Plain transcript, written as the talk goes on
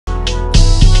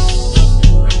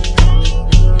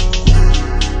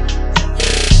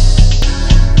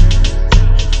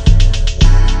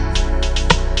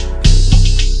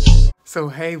So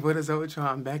hey, what is up with y'all?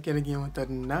 I'm back yet again with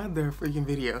another freaking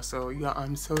video. So y'all,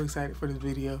 I'm so excited for this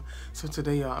video. So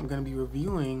today y'all, I'm gonna be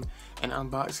reviewing and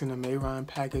unboxing a Mehron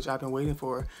package I've been waiting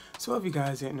for. So if you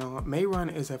guys didn't know,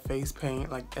 Mehron is a face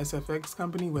paint like SFX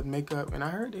company with makeup, and I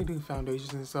heard they do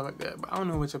foundations and stuff like that, but I don't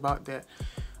know much about that.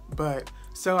 But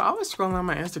so I was scrolling on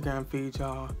my Instagram feed,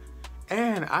 y'all,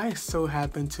 and I so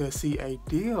happened to see a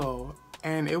deal,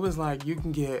 and it was like you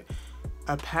can get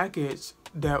a package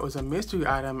that was a mystery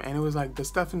item, and it was like the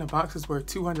stuff in the boxes were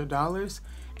 $200,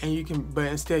 and you can, but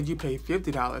instead you pay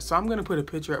 $50. So I'm gonna put a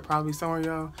picture up probably somewhere,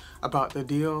 y'all, about the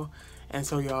deal. And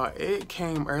so y'all, it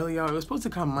came early, y'all. It was supposed to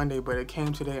come Monday, but it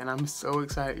came today, and I'm so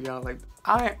excited, y'all. Like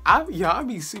y'all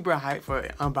be super hyped for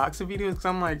unboxing videos, because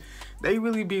I'm like, they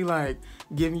really be like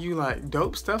giving you like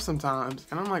dope stuff sometimes,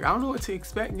 and I'm like, I don't know what to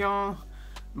expect, y'all.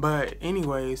 But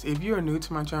anyways, if you are new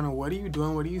to my channel, what are you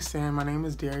doing? What are you saying? My name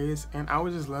is Darius, and I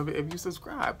would just love it if you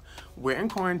subscribe. We're in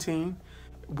quarantine.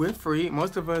 We're free.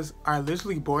 Most of us are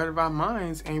literally bored of our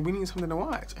minds, and we need something to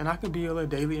watch. And I can be your little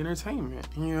daily entertainment,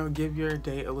 and, you know, give your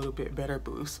day a little bit better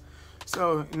boost.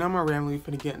 So no more rambling,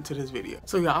 finna get into this video.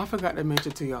 So y'all, I forgot to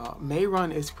mention to y'all,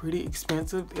 Mehron is pretty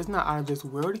expensive. It's not out of this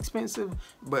world expensive,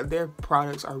 but their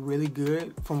products are really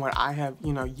good from what I have,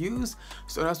 you know, used.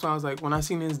 So that's why I was like, when I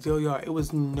seen this deal, y'all, it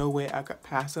was no way I could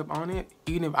pass up on it,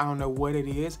 even if I don't know what it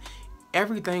is.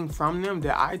 Everything from them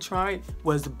that I tried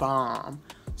was bomb.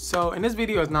 So, and this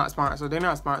video is not sponsored, they're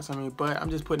not sponsoring me, but I'm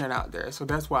just putting it out there. So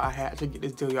that's why I had to get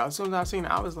this deal, y'all. As soon as I seen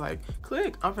it, I was like,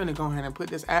 click, I'm finna go ahead and put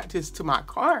this add this to my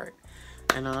cart.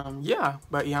 And yeah,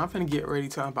 but yeah, I'm finna get ready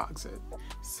to unbox it.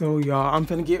 So y'all, I'm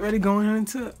finna get ready going ahead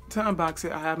to unbox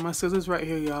it. I have my scissors right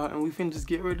here, y'all, and we finna just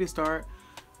get ready to start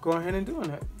going ahead and doing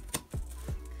it.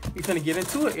 We finna get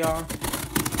into it, y'all.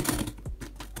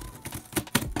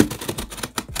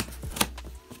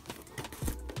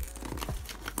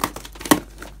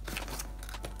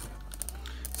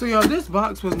 So y'all, this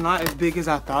box was not as big as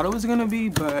I thought it was gonna be,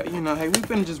 but you know, hey, we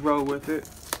finna just roll with it.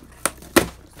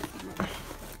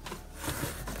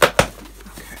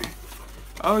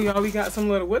 Oh, y'all, we got some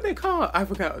little, what they call? I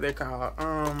forgot what they call.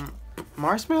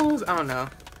 Marshmallows? I don't know.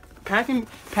 Packing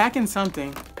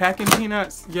something. Packing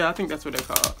peanuts? Yeah, I think that's what they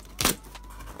call.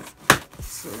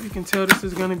 So you can tell this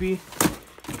is gonna be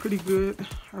pretty good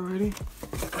already.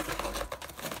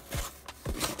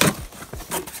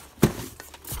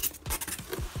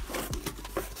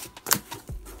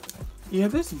 Yeah,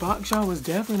 this box, y'all, was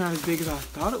definitely not as big as I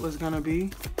thought it was gonna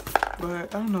be.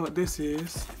 But I don't know what this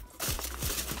is.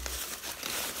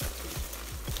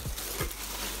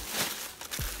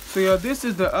 So y'all, this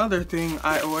is the other thing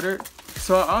I ordered.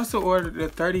 So I also ordered the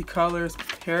 30 Colors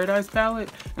Paradise palette,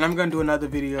 and I'm gonna do another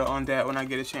video on that when I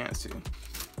get a chance to.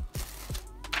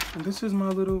 And this is my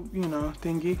little, you know,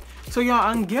 thingy. So y'all,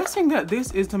 I'm guessing that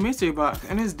this is the mystery box,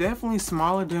 and it's definitely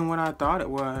smaller than what I thought it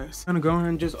was. I'm gonna go ahead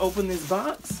and just open this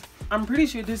box. I'm pretty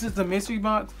sure this is the mystery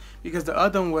box because the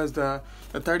other one was the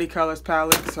 30 Colors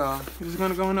palette. So I'm just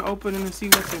gonna go in and open it and see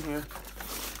what's in here.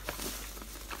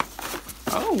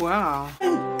 Oh wow.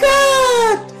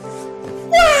 God!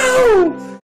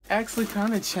 Wow! Actually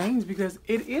kind of changed because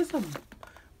it is a,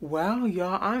 wow,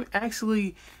 y'all, I'm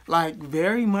actually like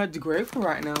very much grateful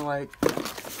right now. Like,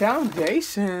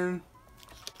 foundation,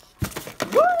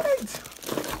 what?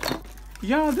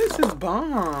 Y'all, this is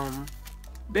bomb.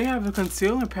 They have a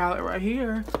concealer palette right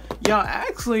here. Y'all,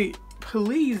 actually,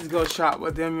 please go shop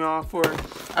with them, y'all. For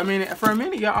a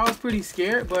minute, y'all, I was pretty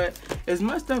scared, but as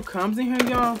much stuff comes in here,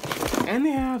 y'all, and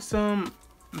they have some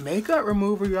makeup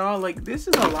remover, y'all. Like, this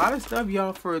is a lot of stuff,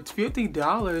 y'all, for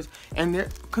 $50, and they're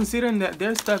considering that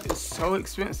their stuff is so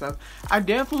expensive. I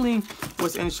definitely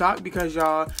was in shock because,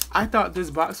 y'all, I thought this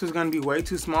box was gonna be way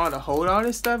too small to hold all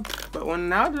this stuff, but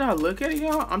now that I look at it,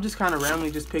 y'all, I'm just kind of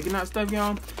randomly just picking out stuff,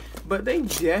 y'all, but they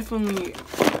definitely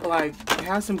like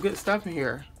have some good stuff in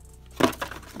here.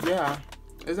 Yeah,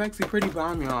 it's actually pretty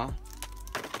bomb, y'all.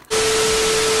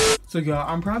 So y'all,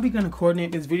 I'm probably gonna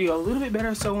coordinate this video a little bit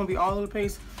better so it won't be all over the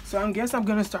place. So I guess I'm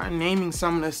gonna start naming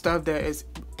some of the stuff that is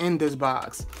in this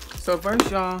box. So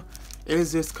first, y'all,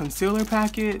 is this concealer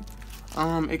packet.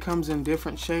 It comes in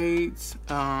different shades.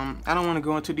 I don't want to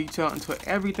go into detail into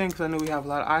everything because I know we have a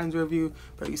lot of items to review,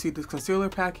 but you see this concealer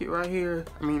packet right here,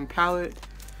 palette.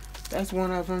 That's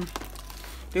one of them.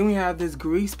 Then we have this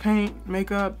grease paint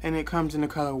makeup, and it comes in the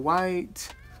color white.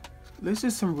 This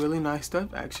is some really nice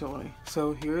stuff, actually.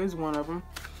 So here is one of them.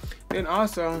 Then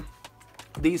also,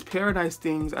 these Paradise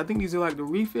things. I think these are like the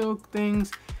refill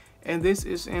things. And this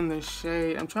is in the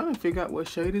shade. I'm trying to figure out what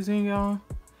shade is in, y'all.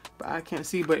 But I can't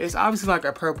see. But it's obviously like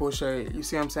a purple shade. You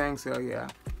see what I'm saying? So yeah.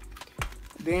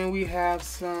 Then we have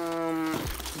some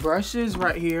brushes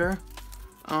right here.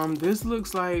 This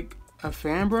looks like a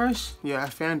fan brush. Yeah, a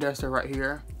fan duster right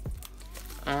here.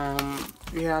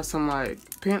 We have some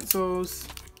like pencils.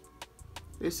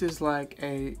 This is like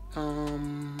a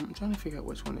I'm trying to figure out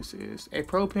which one this is. A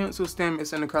pro pencil stem.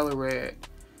 It's in the color red.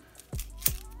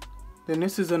 Then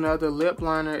this is another lip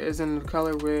liner. It's in the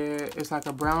color red. It's like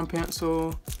a brown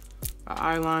pencil, an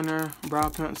eyeliner,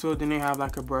 brown pencil. Then they have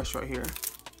like a brush right here.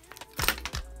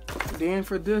 Then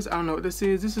for this, I don't know what this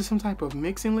is. This is some type of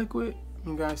mixing liquid.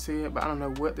 You guys see it, but I don't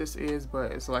know what this is,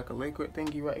 but it's like a liquid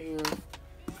thingy right here.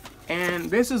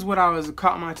 And this is what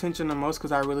caught my attention the most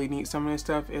because I really need some of this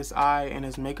stuff. It's eye and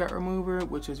it's makeup remover,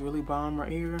 which is really bomb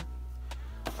right here.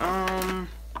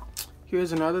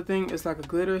 Here's another thing. It's like a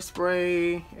glitter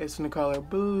spray. It's in the color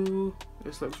blue.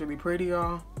 This looks really pretty,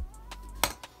 y'all.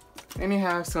 And it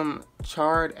has some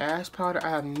charred ash powder. I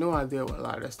have no idea what a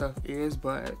lot of this stuff is,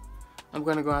 but I'm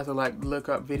gonna go have to like look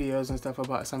up videos and stuff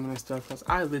about some of this stuff because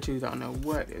I literally don't know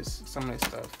what is some of this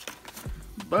stuff.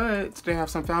 But they have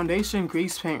some foundation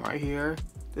grease paint right here.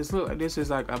 This is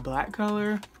like a black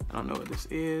color. I don't know what this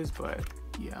is, but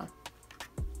yeah.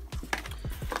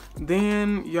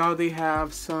 Then y'all, they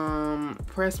have some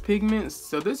pressed pigments.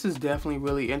 So this is definitely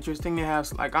really interesting. They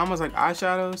have like almost like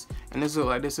eyeshadows, and this looks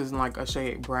like this is like a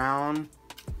shade brown.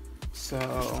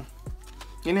 So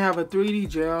then they have a 3D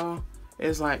gel.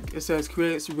 It's like, it says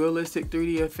creates realistic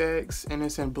 3D effects, and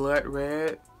it's in blood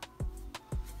red.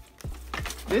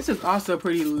 This is also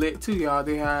pretty lit too, y'all.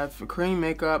 They have cream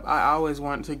makeup. I always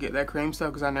wanted to get that cream stuff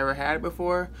because I never had it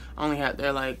before. I only had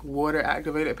their like water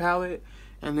activated palette.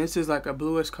 And this is like a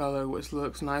bluish color, which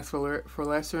looks nice,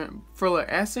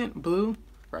 fluorescent blue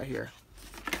right here.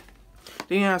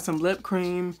 Then you have some lip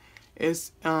cream.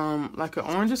 It's like an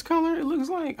orangish color, it looks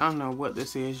like. I don't know what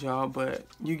this is, y'all, but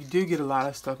you do get a lot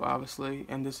of stuff, obviously.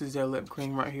 And this is their lip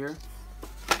cream right here.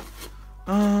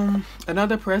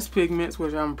 Another pressed pigments,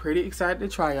 which I'm pretty excited to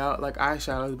try out, like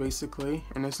eyeshadows basically.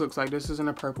 And this looks like this is in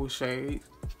a purple shade.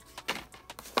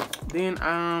 Then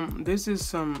this is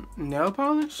some nail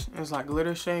polish. It's like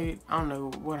glitter shade. I don't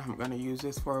know what I'm gonna use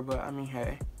this for, but I mean,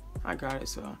 hey, I got it,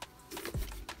 so.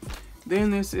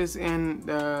 Then this is in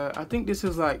the, I think this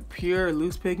is like pure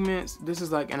loose pigments. This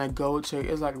is like in a gold shade.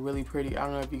 It's like really pretty. I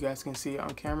don't know if you guys can see it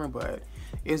on camera, but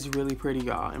it's really pretty,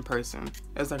 y'all, in person.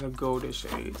 It's like a goldish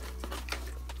shade.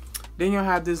 Then you'll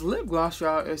have this lip gloss,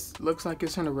 y'all. It looks like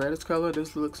it's in a reddish color.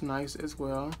 This looks nice as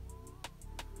well.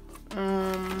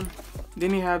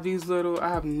 Then you have these little, I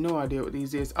have no idea what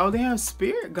these is. Oh, they have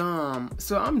spirit gum.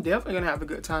 So I'm definitely gonna have a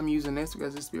good time using this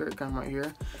because it's spirit gum right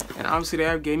here. And obviously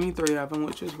they gave me 3 of them,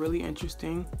 which was really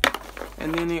interesting.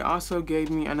 And then they also gave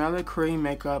me another cream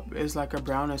makeup. It's like a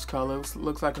brownish color. It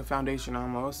looks like a foundation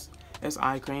almost. It's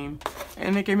eye cream.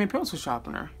 And they gave me a pencil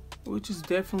sharpener, which is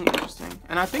definitely interesting.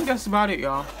 And I think that's about it,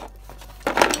 y'all.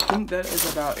 I think that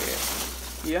is about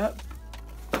it. Yep.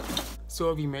 So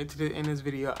if you made it to the end of this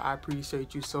video, I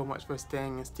appreciate you so much for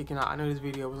staying and sticking out. I know this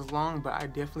video was long, but I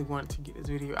definitely wanted to get this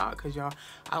video out because y'all,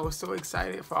 I was so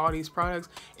excited for all these products.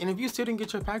 And if you still didn't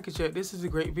get your package yet, this is a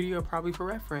great video probably for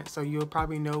reference, so you'll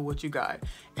probably know what you got.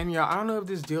 And y'all, I don't know if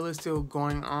this deal is still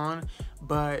going on,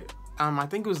 but I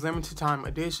think it was limited time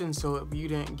edition, so if you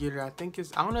didn't get it,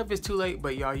 I don't know if it's too late,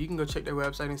 but y'all, you can go check their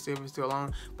website and see if it's still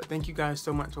on. But thank you guys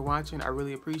so much for watching. I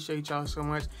really appreciate y'all so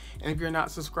much. And if you're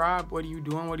not subscribed, what are you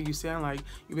doing? What are you saying? Like,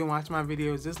 you've been watching my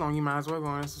videos this long, you might as well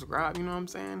go and subscribe, you know what I'm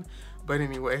saying? But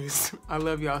anyways, I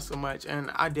love y'all so much,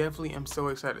 and I definitely am so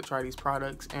excited to try these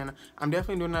products. And I'm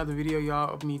definitely doing another video,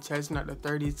 y'all, of me testing out the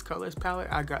 30s colors palette.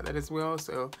 I got that as well,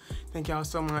 so thank y'all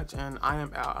so much, and I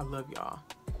am out. I love y'all.